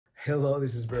Hello,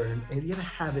 this is Bern, and if you have a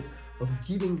habit of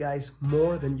giving guys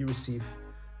more than you receive,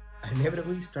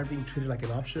 inevitably start being treated like an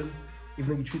option,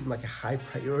 even though you treat them like a high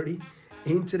priority.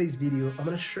 In today's video, I'm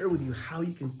gonna share with you how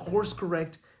you can course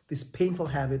correct this painful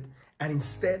habit and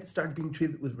instead start being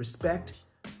treated with respect,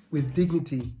 with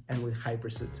dignity, and with high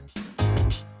pursuit.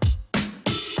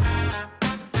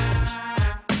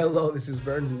 Hello, this is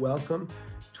Bern. Welcome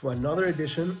to another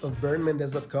edition of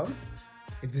BernMendez.com.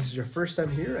 If this is your first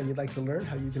time here and you'd like to learn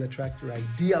how you can attract your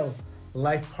ideal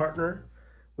life partner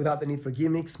without the need for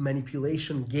gimmicks,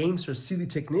 manipulation, games, or silly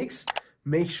techniques,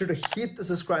 make sure to hit the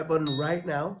subscribe button right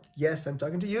now. Yes, I'm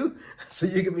talking to you, so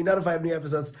you can be notified of new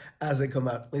episodes as they come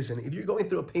out. Listen, if you're going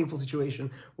through a painful situation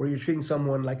where you're treating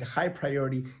someone like a high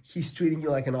priority, he's treating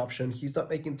you like an option, he's not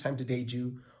making time to date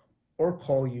you or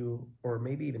call you or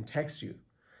maybe even text you,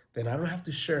 then I don't have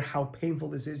to share how painful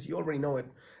this is. You already know it,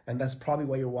 and that's probably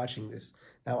why you're watching this.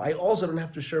 Now, I also don't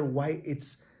have to share why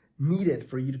it's needed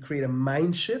for you to create a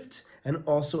mind shift and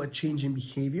also a change in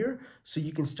behavior so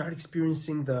you can start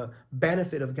experiencing the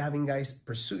benefit of having guys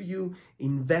pursue you,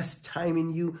 invest time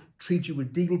in you, treat you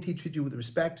with dignity, treat you with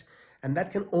respect. And that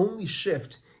can only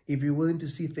shift if you're willing to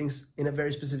see things in a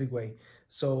very specific way.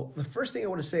 So the first thing I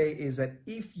want to say is that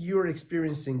if you're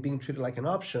experiencing being treated like an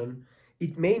option,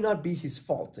 it may not be his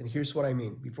fault. And here's what I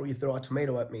mean before you throw a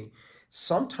tomato at me.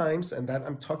 Sometimes, and that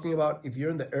I'm talking about if you're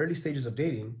in the early stages of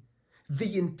dating,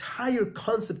 the entire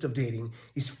concept of dating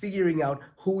is figuring out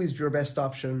who is your best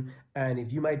option and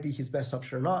if you might be his best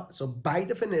option or not. So by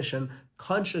definition,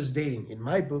 conscious dating in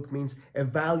my book means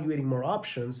evaluating more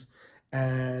options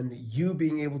and you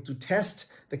being able to test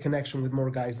the connection with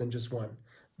more guys than just one.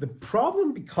 The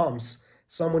problem becomes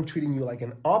someone treating you like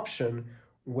an option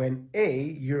when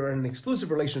you're in an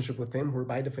exclusive relationship with him, where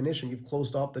by definition you've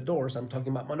closed off the doors. I'm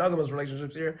talking about monogamous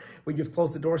relationships here, where you've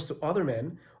closed the doors to other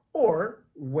men, or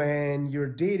when you're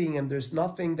dating and there's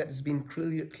nothing that has been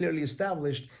clearly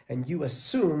established and you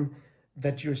assume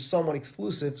that you're somewhat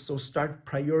exclusive, so start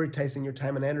prioritizing your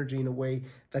time and energy in a way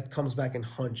that comes back and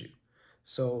haunts you.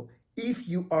 So if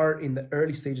you are in the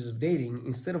early stages of dating,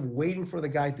 instead of waiting for the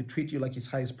guy to treat you like his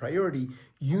highest priority,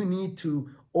 you need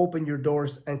to open your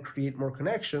doors and create more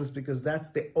connections, because that's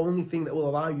the only thing that will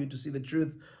allow you to see the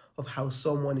truth of how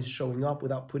someone is showing up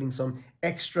without putting some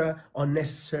extra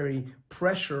unnecessary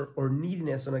pressure or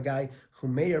neediness on a guy who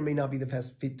may or may not be the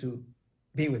best fit to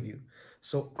be with you.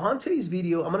 So on today's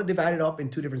video, I'm going to divide it up in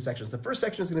two different sections. The first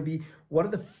section is going to be what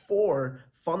are the 4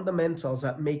 fundamentals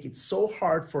that make it so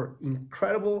hard for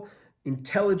incredible,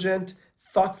 intelligent,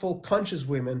 thoughtful, conscious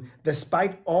women,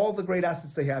 despite all the great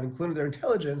assets they have, including their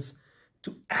intelligence,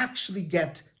 to actually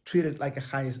get treated like a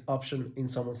highest option in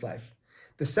someone's life.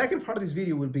 The second part of this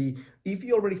video would be if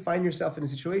you already find yourself in a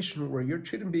situation where you're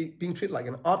being treated like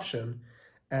an option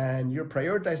and you're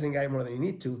prioritizing a guy more than you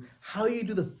need to, how you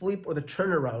do the flip or the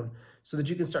turnaround so that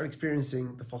you can start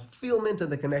experiencing the fulfillment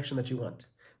and the connection that you want.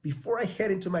 Before I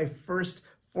head into my first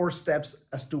 4 steps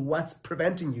as to what's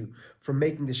preventing you from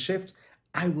making the shift,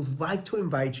 I would like to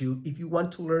invite you, if you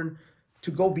want to learn to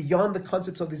go beyond the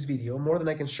concepts of this video, more than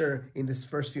I can share in this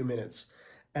first few minutes,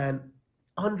 and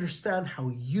understand how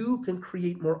you can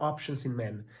create more options in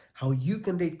men, how you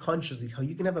can date consciously, how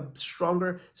you can have a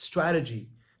stronger strategy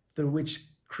through which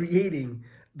creating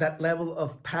that level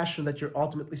of passion that you're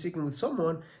ultimately seeking with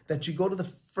someone, that you go to the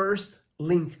first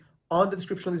link on the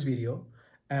description of this video,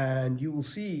 and you will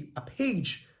see a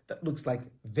page that looks like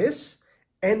this.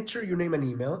 Enter your name and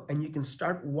email, and you can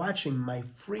start watching my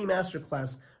free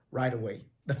masterclass right away.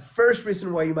 The first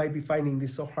reason why you might be finding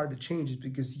this so hard to change is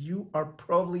because you are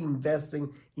probably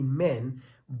investing in men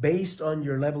based on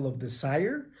your level of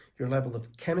desire, your level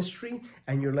of chemistry,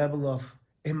 and your level of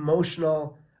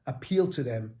emotional appeal to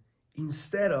them,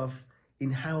 instead of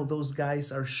in how those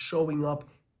guys are showing up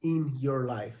in your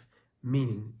life.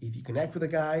 Meaning, if you connect with a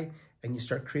guy and you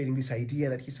start creating this idea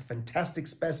that he's a fantastic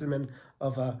specimen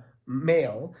of a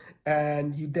male,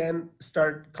 and you then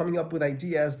start coming up with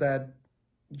ideas that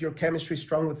your chemistry is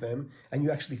strong with him and you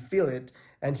actually feel it,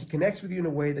 and he connects with you in a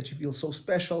way that you feel so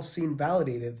special, seen,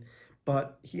 validated,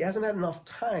 but he hasn't had enough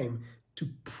time to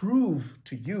prove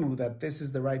to you that this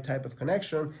is the right type of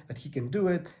connection, that he can do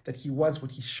it, that he wants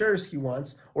what he shares he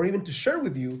wants, or even to share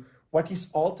with you what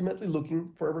he's ultimately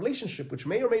looking for a relationship, which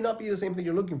may or may not be the same thing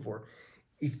you're looking for.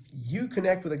 If you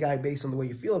connect with a guy based on the way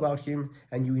you feel about him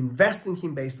and you invest in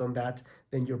him based on that,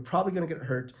 then you're probably going to get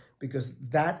hurt, because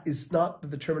that is not the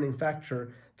determining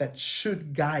factor that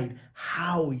should guide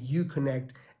how you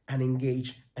connect and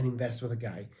engage and invest with a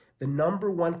guy. The number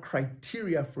one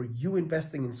criteria for you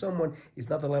investing in someone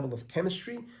is not the level of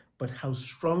chemistry, but how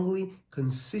strongly,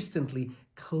 consistently,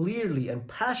 clearly, and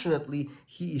passionately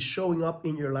he is showing up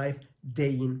in your life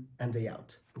day in and day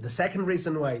out. The second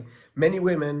reason why many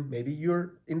women, maybe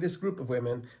you're in this group of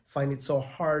women, find it so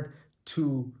hard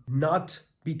to not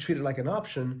be treated like an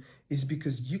option is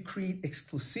because you create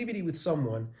exclusivity with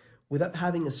someone without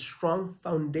having a strong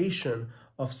foundation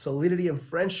of solidity and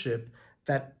friendship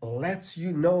that lets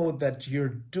you know that you're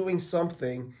doing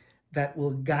something that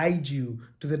will guide you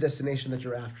to the destination that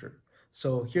you're after.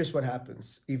 So here's what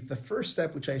happens. If the first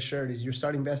step, which I shared, is you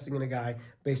start investing in a guy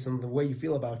based on the way you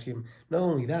feel about him, not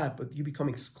only that, but you become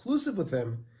exclusive with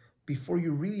him before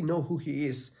you really know who he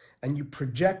is, and you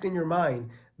project in your mind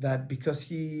that because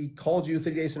he called you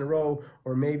 30 days in a row,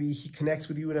 or maybe he connects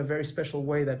with you in a very special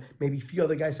way that maybe few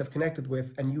other guys have connected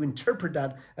with, and you interpret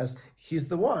that as he's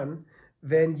the one,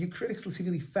 then you create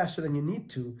exclusivity faster than you need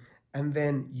to. And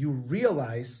then you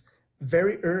realize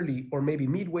very early, or maybe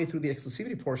midway through the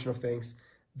exclusivity portion of things,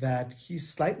 that he's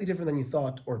slightly different than you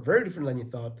thought, or very different than you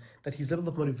thought, that his level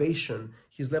of motivation,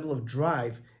 his level of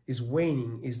drive is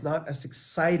waning, is not as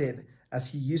excited as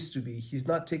he used to be. He's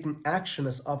not taking action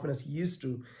as often as he used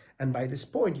to. And by this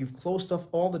point, you've closed off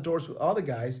all the doors with other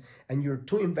guys, and you're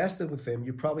too invested with him.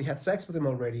 You probably had sex with him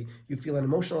already. You feel an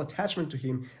emotional attachment to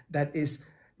him that is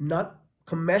not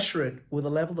commensurate with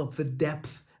the level of the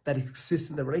depth that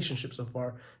exists in the relationship so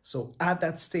far. So at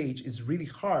that stage, it's really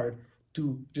hard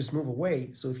to just move away.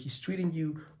 So if he's treating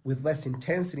you with less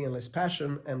intensity and less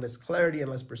passion and less clarity and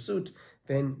less pursuit,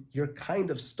 then you're kind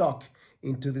of stuck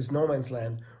into this no man's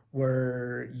land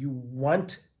where you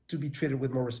want to be treated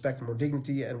with more respect and more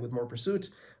dignity and with more pursuit,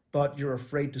 but you're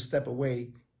afraid to step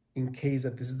away in case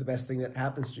that this is the best thing that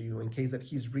happens to you, in case that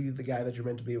he's really the guy that you're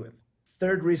meant to be with.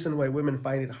 Third reason why women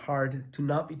find it hard to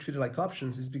not be treated like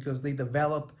options is because they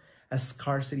develop a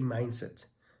scarcity mindset.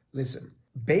 Listen,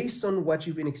 based on what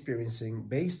you've been experiencing,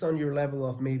 based on your level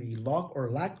of maybe luck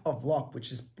or lack of luck,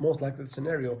 which is most likely the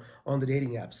scenario on the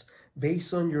dating apps,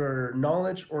 based on your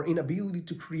knowledge or inability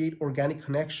to create organic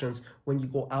connections when you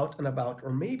go out and about,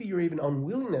 or maybe your even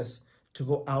unwillingness to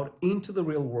go out into the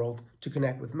real world to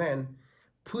connect with men,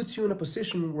 puts you in a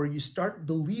position where you start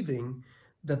believing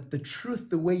that the truth,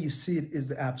 the way you see it, is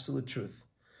the absolute truth.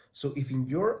 So if in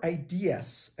your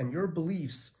ideas and your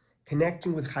beliefs,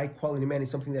 connecting with high quality men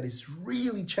is something that is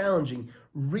really challenging,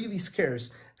 really scarce,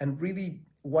 and really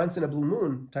once in a blue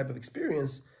moon type of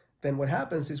experience, then what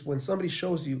happens is when somebody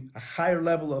shows you a higher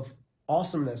level of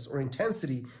awesomeness or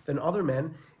intensity than other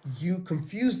men, you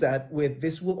confuse that with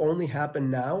this will only happen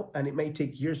now and it may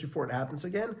take years before it happens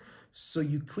again. So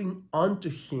you cling onto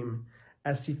him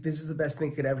as if this is the best thing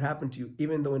that could ever happen to you,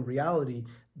 even though in reality,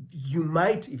 you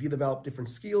might, if you develop different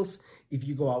skills, if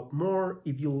you go out more,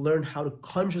 if you learn how to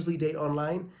consciously date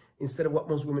online, instead of what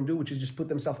most women do, which is just put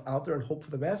themselves out there and hope for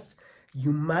the best,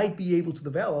 you might be able to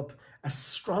develop a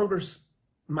stronger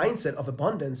mindset of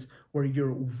abundance where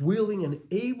you're willing and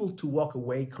able to walk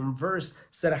away, converse,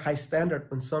 set a high standard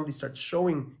when somebody starts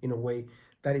showing in a way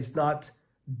that is not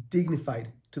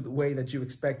dignified to the way that you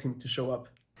expect him to show up.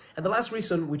 And the last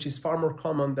reason, which is far more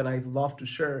common than I'd love to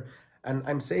share, and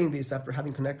I'm saying this after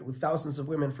having connected with thousands of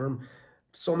women from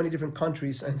so many different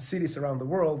countries and cities around the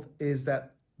world, is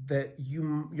that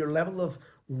your level of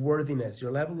worthiness,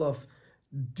 your level of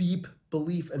deep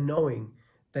belief and knowing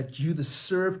that you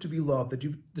deserve to be loved, that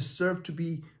you deserve to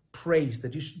be praised,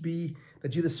 that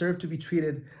you deserve to be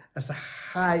treated as a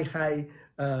high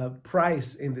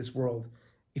price in this world.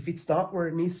 If it's not where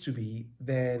it needs to be,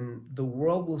 then the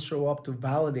world will show up to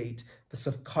validate the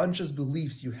subconscious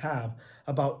beliefs you have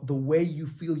about the way you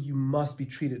feel you must be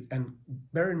treated. And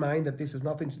bear in mind that this has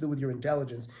nothing to do with your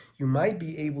intelligence. You might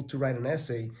be able to write an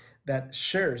essay that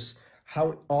shares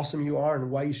how awesome you are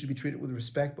and why you should be treated with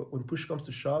respect, but when push comes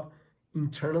to shove,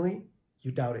 internally,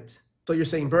 you doubt it. So you're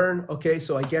saying, Bern, okay,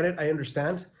 so I get it, I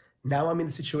understand. Now I'm in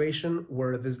a situation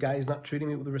where this guy is not treating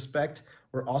me with respect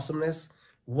or awesomeness.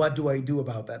 What do I do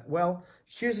about that? Well,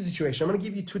 here's the situation. I'm going to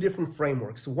give you two different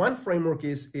frameworks. One framework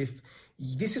is if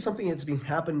this is something that's been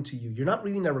happening to you, you're not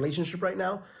really in a relationship right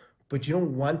now, but you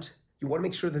want to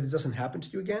make sure that this doesn't happen to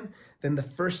you again, then the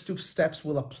first two steps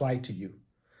will apply to you.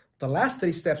 The last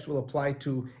 3 steps will apply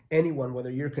to anyone,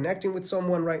 whether you're connecting with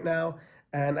someone right now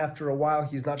and after a while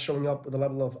he's not showing up with the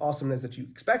level of awesomeness that you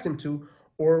expect him to,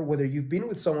 or whether you've been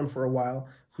with someone for a while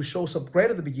who shows up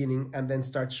great at the beginning and then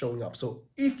starts showing up. So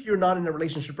if you're not in a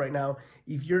relationship right now,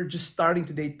 if you're just starting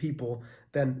to date people,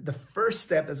 then the first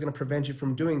step that's going to prevent you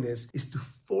from doing this is to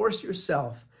force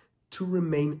yourself to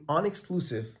remain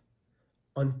unexclusive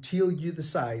until you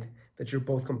decide that you're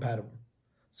both compatible.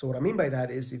 So what I mean by that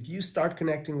is if you start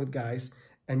connecting with guys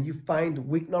and you find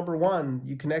week number 1,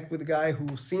 you connect with a guy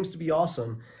who seems to be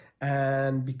awesome,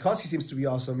 And because he seems to be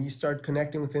awesome, you start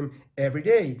connecting with him every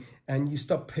day, and you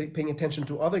stop paying attention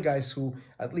to other guys who,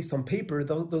 at least on paper,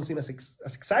 don't seem as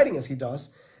exciting as he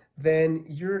does. Then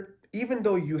even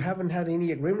though you haven't had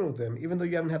any agreement with him, even though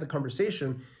you haven't had the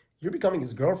conversation, you're becoming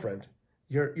his girlfriend.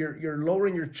 You're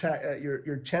lowering your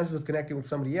chances of connecting with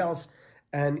somebody else,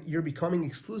 and you're becoming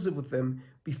exclusive with them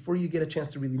before you get a chance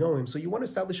to really know him. So you want to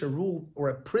establish a rule or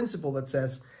a principle that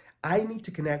says, I need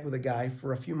to connect with a guy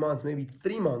for a few months, maybe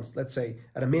 3 months, let's say,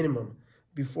 at a minimum,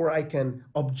 before I can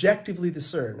objectively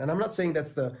discern. And I'm not saying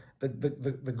that's the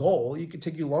goal. You could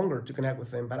take you longer to connect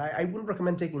with him, but I wouldn't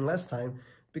recommend taking less time,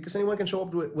 because anyone can show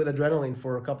up to it with adrenaline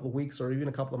for a couple of weeks or even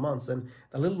a couple of months. And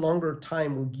a little longer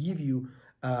time will give you,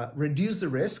 reduce the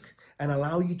risk and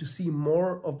allow you to see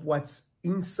more of what's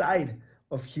inside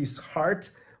of his heart,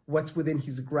 what's within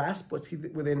his grasp, what's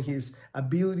within his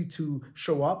ability to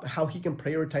show up, how he can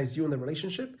prioritize you in the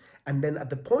relationship. And then at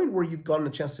the point where you've gotten a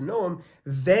chance to know him,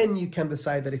 then you can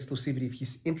decide that exclusivity, if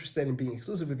he's interested in being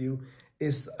exclusive with you,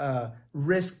 is a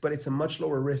risk, but it's a much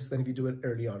lower risk than if you do it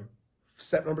early on.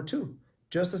 Step number 2,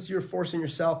 just as you're forcing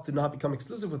yourself to not become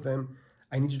exclusive with him,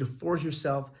 I need you to force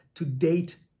yourself to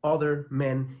date other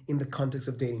men in the context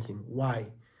of dating him. Why?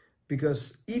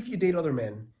 Because if you date other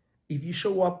men, if you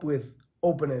show up with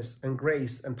openness and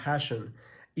grace and passion,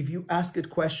 if you ask good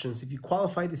questions, if you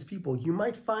qualify these people, you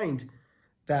might find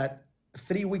that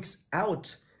 3 weeks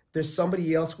out, there's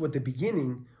somebody else who at the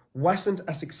beginning wasn't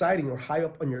as exciting or high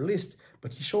up on your list,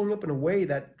 but he's showing up in a way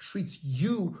that treats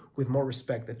you with more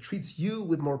respect, that treats you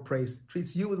with more praise,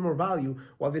 treats you with more value,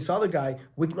 while this other guy,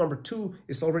 week number 2,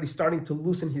 is already starting to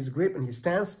loosen his grip and his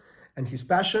stance and his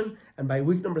passion, and by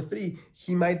week number 3,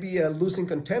 he might be a losing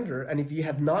contender. And if you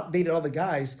have not dated other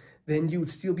guys, then you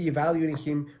would still be evaluating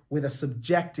him with a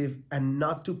subjective and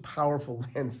not too powerful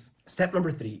lens. Step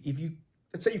number 3,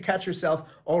 let's say you catch yourself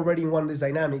already in one of these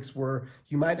dynamics where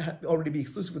you might already be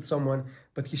exclusive with someone,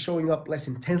 but he's showing up less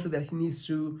intensely than he needs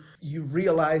to, you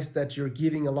realize that you're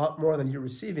giving a lot more than you're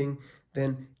receiving,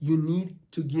 then you need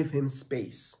to give him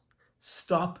space.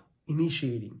 Stop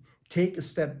initiating. Take a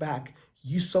step back.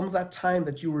 Use some of that time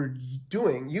that you were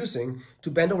using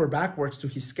to bend over backwards to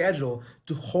his schedule,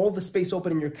 to hold the space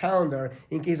open in your calendar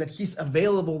in case that he's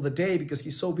available the day because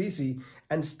he's so busy,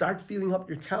 and start filling up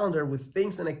your calendar with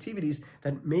things and activities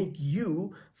that make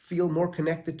you feel more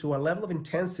connected to a level of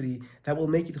intensity that will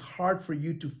make it hard for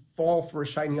you to fall for a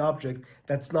shiny object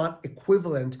that's not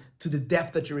equivalent to the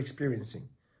depth that you're experiencing,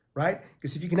 right?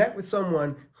 Because if you connect with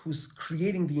someone who's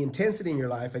creating the intensity in your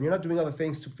life and you're not doing other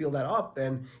things to fill that up,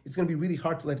 then it's going to be really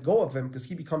hard to let go of him because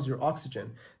he becomes your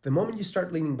oxygen. The moment you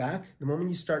start leaning back, the moment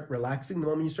you start relaxing, the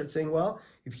moment you start saying, well,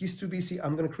 if he's too busy,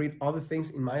 I'm going to create other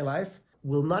things in my life,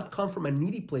 will not come from a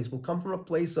needy place, will come from a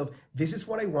place of, this is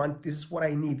what I want, this is what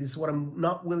I need, this is what I'm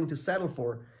not willing to settle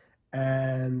for.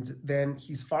 And then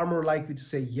he's far more likely to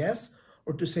say yes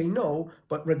or to say no,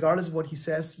 but regardless of what he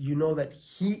says, you know that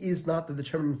he is not the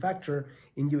determining factor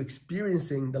in you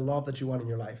experiencing the love that you want in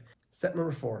your life. Step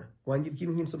number 4, when you've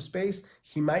given him some space,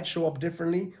 he might show up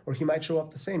differently or he might show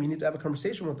up the same. You need to have a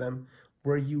conversation with him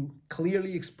where you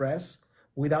clearly express,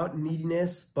 without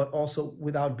neediness, but also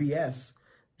without BS,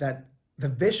 that the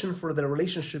vision for the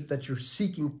relationship that you're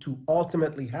seeking to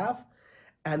ultimately have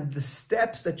and the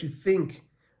steps that you think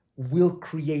will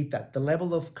create that, the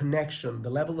level of connection, the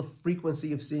level of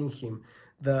frequency of seeing him,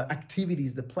 the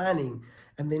activities, the planning,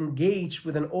 and then engage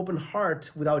with an open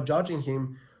heart without judging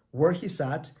him where he's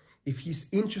at, if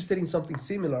he's interested in something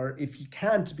similar, if he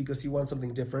can't because he wants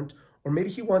something different, or maybe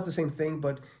he wants the same thing,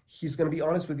 but he's going to be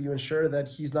honest with you and share that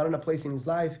he's not in a place in his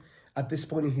life at this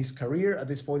point in his career, at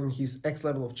this point in his X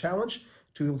level of challenge,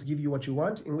 to be able to give you what you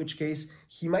want, in which case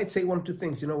he might say one or two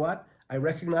things. You know what? I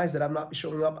recognize that I'm not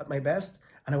showing up at my best,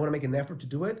 and I want to make an effort to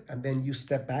do it. And then you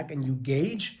step back and you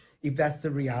gauge if that's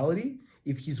the reality,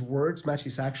 if his words match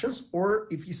his actions, or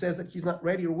if he says that he's not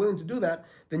ready or willing to do that,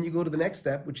 then you go to the next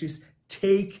step, which is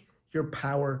take your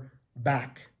power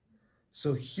back.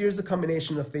 So here's the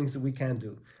combination of things that we can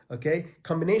do, okay?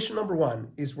 Combination number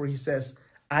 1 is where he says,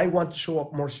 I want to show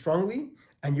up more strongly,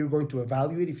 and you're going to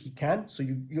evaluate if he can. So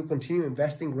you'll continue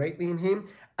investing greatly in him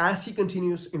as he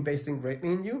continues investing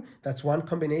greatly in you. That's one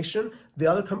combination. The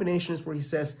other combination is where he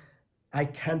says, I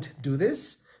can't do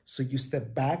this. So you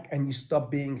step back and you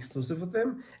stop being exclusive with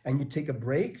him and you take a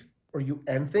break or you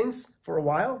end things for a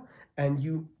while and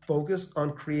you focus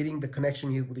on creating the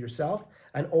connection you have with yourself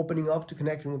and opening up to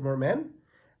connecting with more men.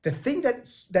 The thing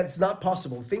that's not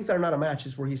possible, things that are not a match,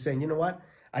 is where he's saying, you know what,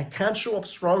 I can't show up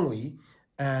strongly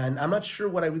and I'm not sure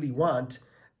what I really want,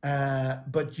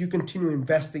 but you continue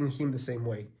investing in him the same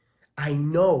way. I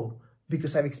know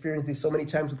because I've experienced this so many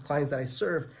times with clients that I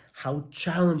serve, how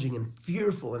challenging and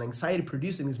fearful and anxiety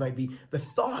producing this might be. The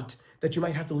thought that you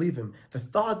might have to leave him, the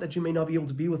thought that you may not be able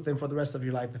to be with him for the rest of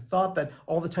your life, the thought that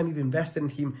all the time you've invested in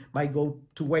him might go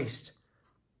to waste.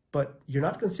 But you're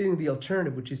not considering the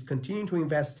alternative, which is continuing to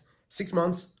invest 6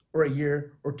 months or a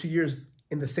year or 2 years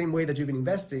in the same way that you've been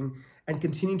investing, and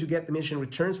continuing to get diminishing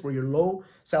returns where your low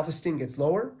self-esteem gets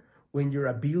lower, when your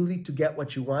ability to get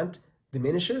what you want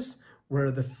diminishes, where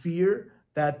the fear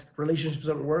that relationships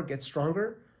don't work gets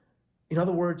stronger. In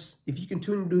other words, if you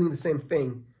continue doing the same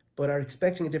thing but are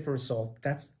expecting a different result,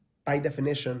 that's by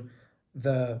definition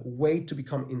the way to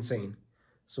become insane.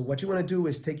 So what you want to do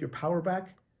is take your power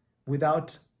back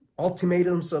without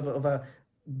ultimatums of a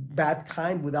bad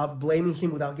kind, without blaming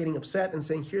him, without getting upset, and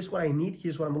saying, here's what I need,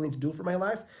 here's what I'm willing to do for my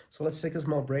life. So let's take a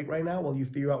small break right now while you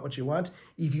figure out what you want.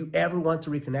 If you ever want to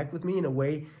reconnect with me in a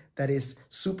way that is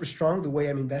super strong, the way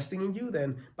I'm investing in you,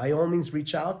 then by all means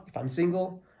reach out. If I'm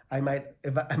single, I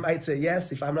might say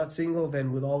yes. If I'm not single,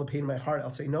 then with all the pain in my heart,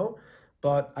 I'll say no.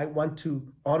 But I want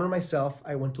to honor myself.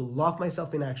 I want to lock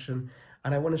myself in action.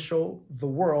 And I want to show the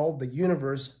world, the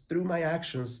universe, through my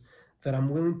actions, that I'm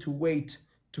willing to wait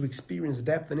to experience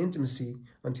depth and intimacy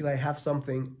until I have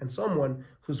something and someone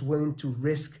who's willing to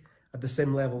risk at the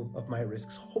same level of my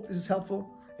risks. Hope this is helpful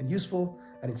and useful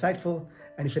and insightful.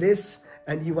 And if it is,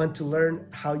 and you want to learn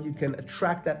how you can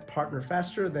attract that partner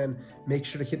faster, then make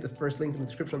sure to hit the first link in the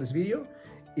description of this video.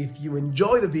 If you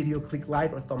enjoy the video, click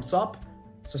like or thumbs up,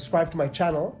 subscribe to my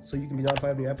channel so you can be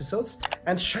notified of new episodes,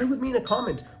 and share with me in a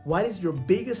comment, what is your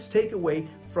biggest takeaway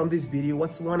from this video?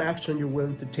 What's the one action you're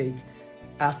willing to take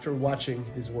after watching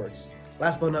these words?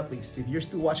 Last but not least, if you're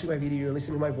still watching my video, you're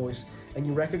listening to my voice, and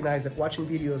you recognize that watching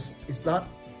videos is not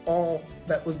all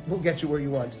that will get you where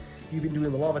you want. You've been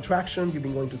doing the law of attraction, you've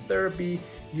been going to therapy,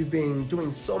 you've been doing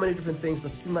so many different things,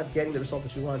 but still not getting the result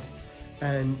that you want.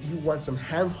 And you want some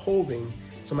hand-holding,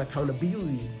 some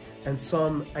accountability, and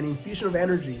an infusion of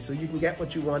energy so you can get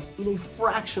what you want in a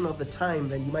fraction of the time,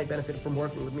 then you might benefit from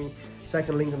working with me.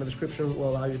 Second link in the description will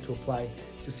allow you to apply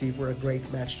to see if we're a great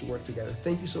match to work together.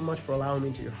 Thank you so much for allowing me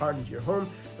into your heart, into your home.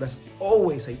 And as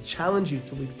always, I challenge you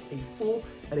to live a full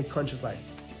and a conscious life.